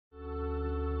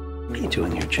What are you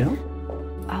doing here, Jill?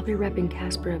 I'll be repping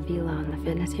Casper Avila on the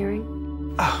fitness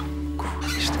hearing. Oh,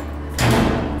 Christ.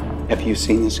 Have you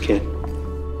seen this kid?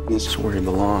 This is where he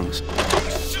belongs.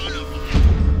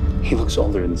 He looks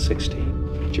older than 60.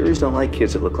 Juries don't like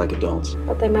kids that look like adults.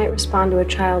 But they might respond to a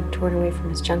child torn away from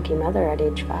his junkie mother at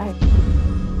age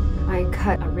 5. I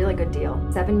cut a really good deal.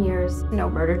 7 years, no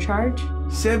murder charge.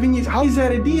 7 years? How is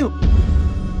that a deal?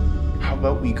 How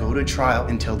about we go to trial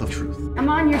and tell the truth? I'm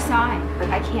on your side, but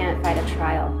I can't fight a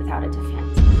trial without a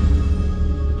defense.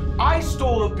 I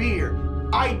stole a beer.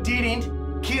 I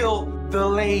didn't kill the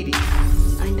lady.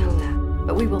 I know that,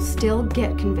 but we will still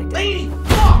get convicted. Lady,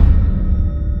 fuck!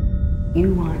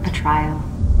 You want a trial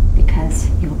because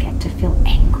you'll get to feel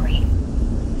angry,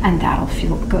 and that'll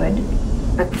feel good.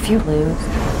 But if you lose,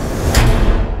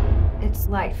 it's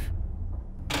life.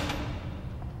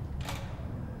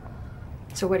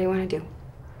 So what do you want to do?